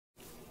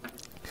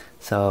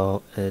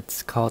So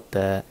it's called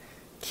the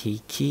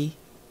Keiki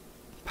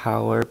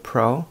Power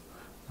Pro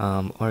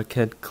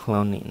Orchid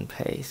Cloning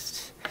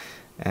Paste,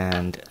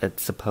 and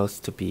it's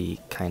supposed to be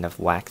kind of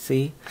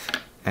waxy.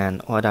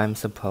 And what I'm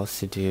supposed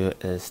to do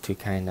is to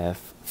kind of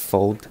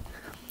fold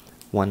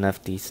one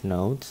of these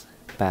nodes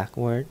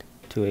backward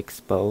to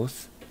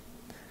expose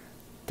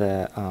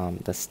the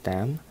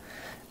stem,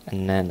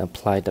 and then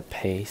apply the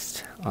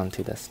paste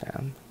onto the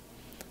stem.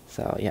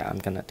 So yeah, I'm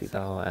gonna do that.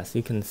 So as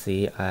you can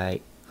see,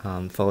 I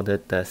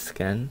folded the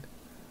skin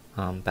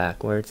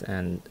backwards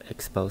and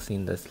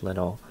exposing this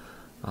little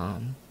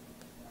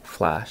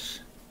flash.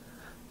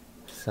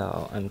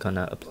 So I'm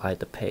gonna apply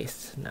the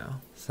paste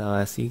now. So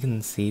as you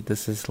can see,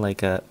 this is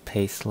like a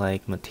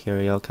paste-like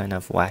material, kind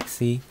of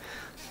waxy,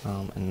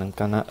 and I'm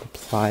gonna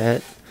apply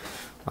it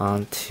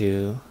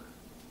onto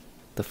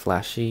the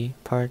flashy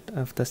part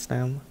of the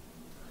stem.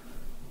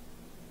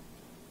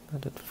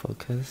 Let it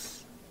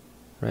focus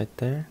right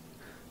there,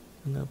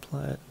 and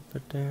apply it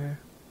over there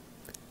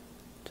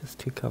just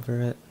to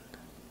cover it.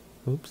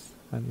 Oops,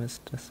 I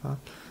missed this off.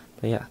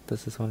 But yeah,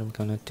 this is what I'm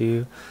gonna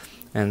do,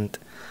 and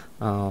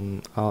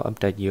I'll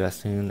update you as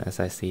soon as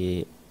I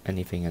see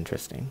anything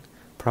interesting.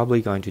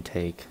 Probably going to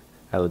take,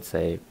 I would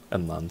say, a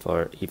month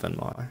or even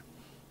more.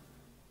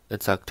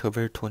 It's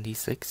October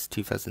 26,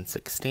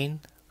 2016.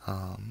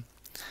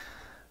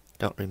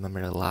 Don't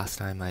remember the last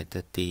time I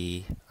did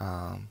the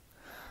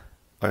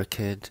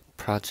Orchid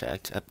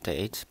project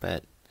update,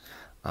 but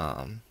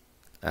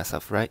as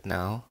of right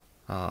now,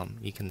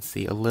 you can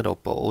see a little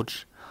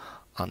bulge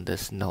on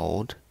this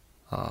node.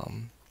 I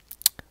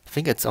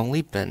think it's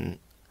only been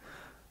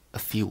a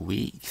few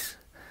weeks.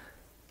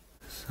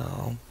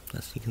 So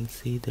as you can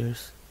see,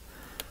 there's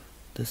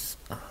this,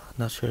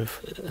 not sure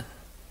if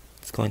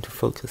it's going to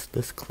focus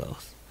this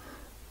close.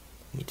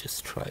 Let me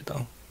just try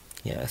though.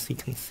 Yeah, as you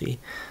can see,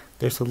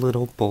 there's a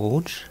little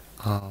bulge.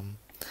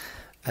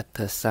 At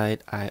the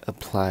side, I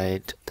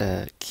applied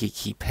the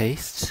Keiki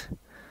paste,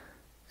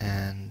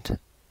 and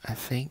I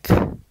think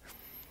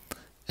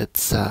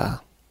it's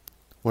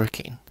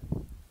working.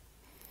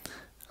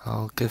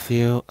 I'll give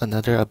you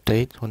another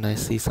update when I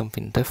see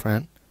something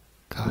different.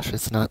 Gosh,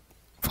 it's not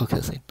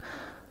focusing.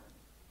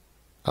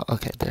 Oh,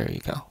 okay, there you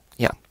go.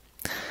 Yeah.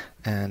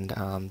 And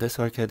this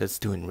orchid is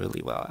doing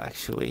really well,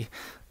 actually.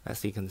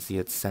 As you can see,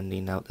 it's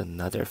sending out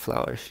another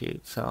flower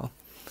shoot. So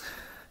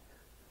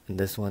in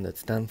this one,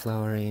 it's done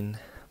flowering,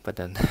 but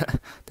then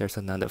there's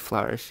another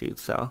flower shoot.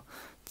 So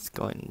it's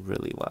going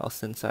really well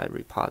since I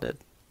repotted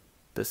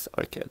this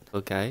orchid. So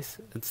guys,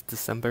 it's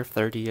December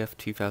 30th,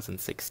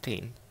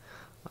 2016.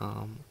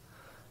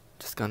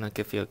 Just gonna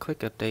give you a quick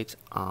update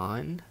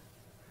on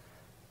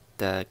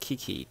the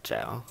Keiki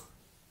gel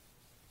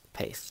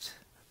paste.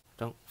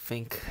 Don't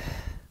think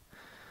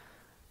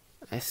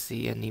I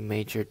see any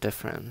major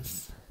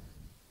difference.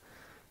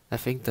 I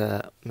think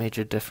the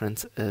major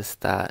difference is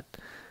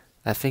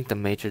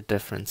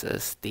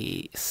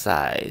the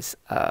size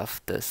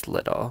of this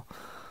little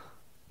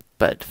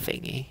bud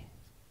thingy.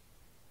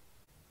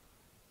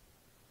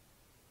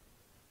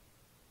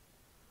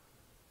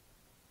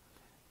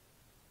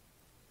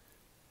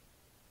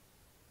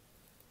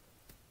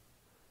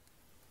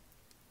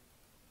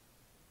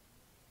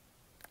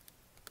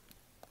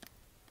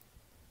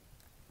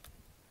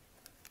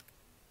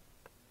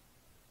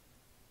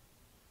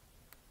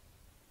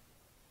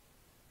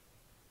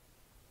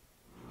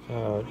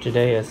 So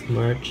today is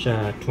March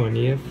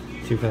 20th,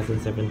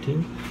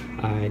 2017.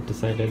 I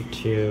decided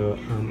to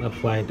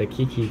apply the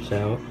Keiki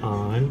gel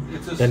on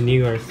the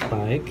newer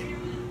spike.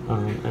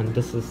 And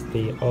this is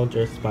the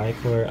older spike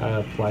where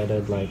I applied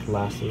it like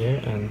last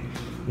year and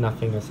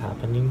nothing is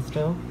happening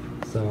still.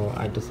 So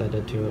I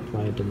decided to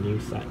apply the new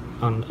site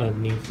on a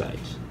new site.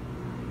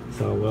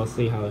 So we'll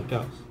see how it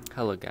goes.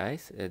 Hello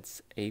guys,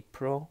 it's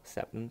April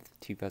 7th,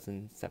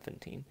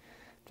 2017.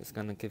 Just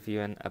gonna give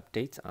you an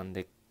update on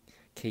the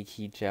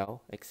Keiki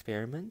gel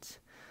experiment.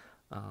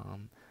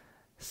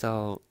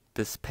 So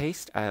this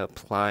paste I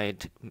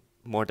applied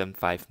more than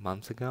 5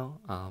 months ago.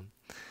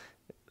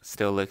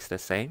 Still looks the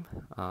same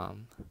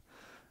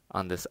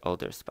on this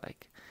older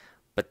spike,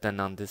 but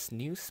then on this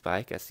new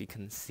spike, as you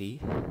can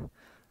see,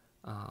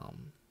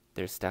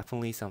 there's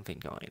definitely something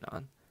going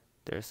on.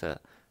 There's a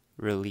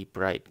really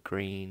bright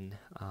green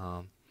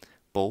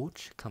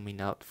bulge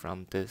coming out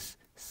from this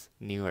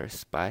newer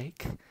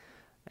spike,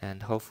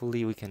 and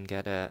hopefully we can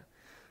get a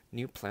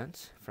new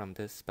plant from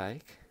this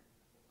spike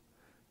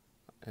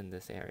in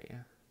this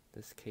area,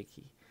 this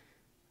Keiki.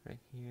 Right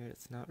here,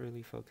 it's not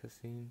really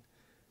focusing.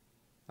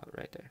 Oh,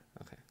 right there.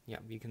 Okay, yeah,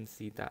 you can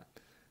see that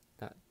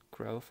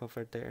growth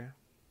over there.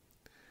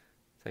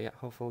 So yeah,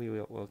 hopefully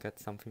we'll get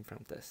something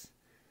from this.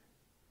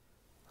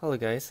 Hello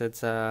guys,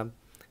 it's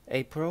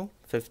April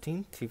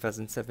 15,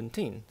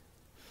 2017,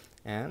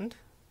 and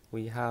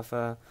we have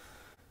a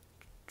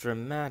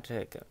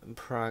dramatic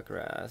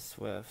progress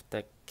with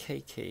the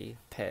Keiki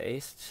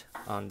paste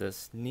on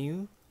this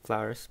new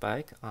flower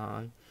spike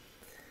on,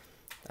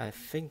 I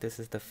think this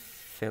is the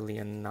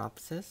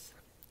Phalaenopsis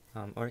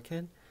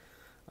orchid.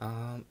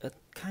 It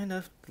kind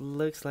of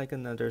looks like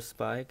another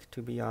spike,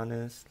 to be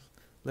honest,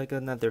 like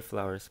another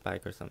flower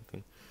spike or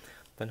something.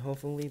 But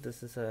hopefully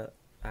this is a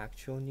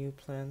actual new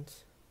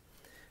plant.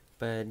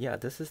 But yeah,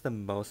 this is the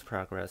most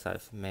progress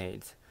I've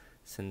made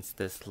since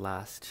this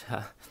last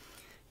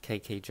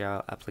Keiki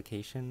gel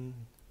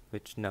application,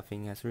 which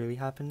nothing has really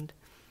happened.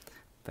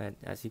 But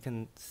as you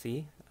can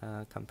see,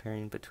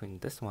 comparing between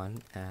this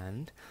one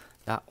and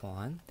that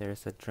one,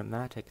 there's a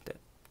dramatic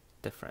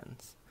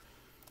difference.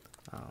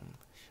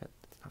 Shit,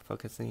 it's not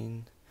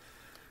focusing.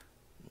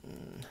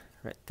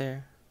 Right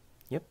there.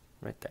 Yep,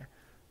 right there.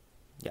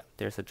 Yeah,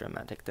 there's a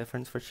dramatic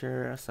difference for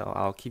sure, so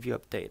I'll keep you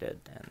updated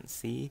and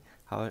see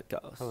how it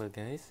goes. Hello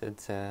guys,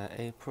 it's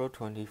April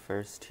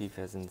 21st,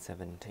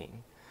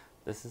 2017.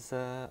 This is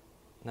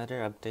another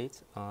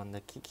update on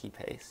the Keiki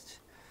paste.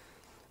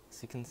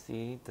 As you can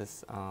see,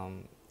 this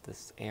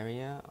this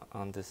area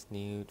on this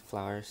new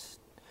flower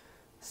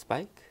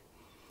spike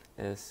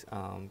is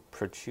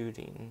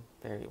protruding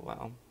very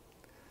well.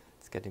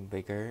 It's getting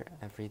bigger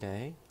every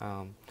day.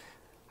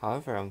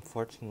 However,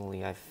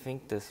 unfortunately, I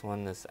think this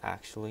one is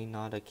actually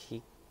not a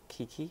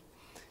Keiki.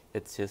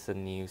 It's just a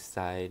new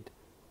side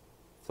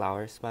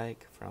flower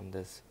spike from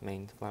this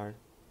main flower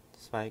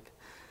spike.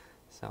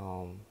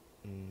 So,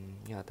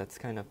 yeah, that's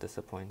kind of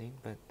disappointing,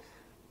 but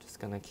just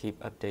gonna keep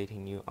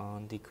updating you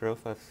on the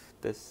growth of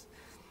this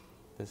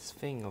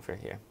thing over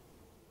here.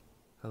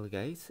 Hello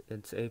guys,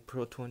 it's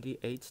April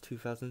 28th,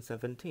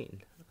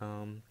 2017.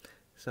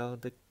 So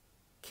the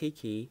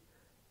Keiki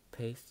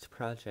paste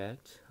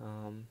project,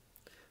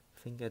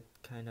 I think it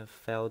kind of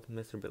failed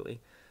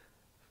miserably.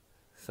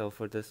 So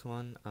for this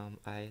one,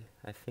 I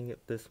think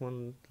this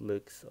one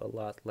looks a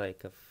lot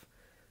like a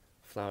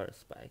flower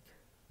spike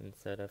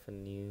instead of a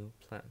new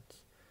plant.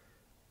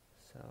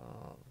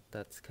 So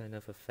that's kind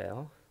of a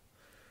fail.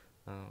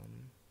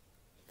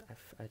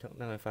 I don't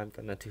know if I'm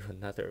gonna do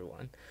another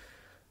one.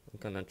 I'm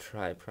gonna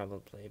try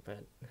probably,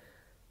 but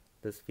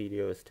this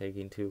video is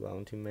taking too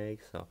long to make,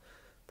 so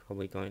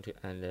probably going to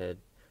end it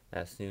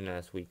as soon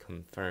as we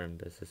confirm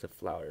this is a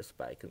flower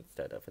spike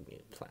instead of a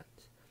new plant.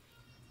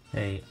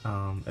 Hey,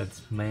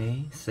 it's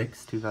May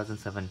 6,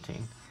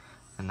 2017,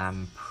 and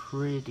I'm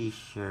pretty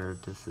sure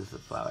this is a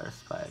flower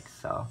spike,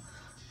 so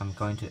I'm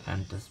going to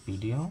end this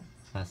video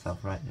as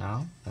of right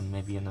now, and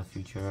maybe in the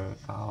future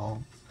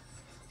I'll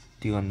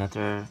do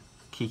another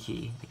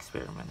Keiki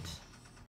experiment.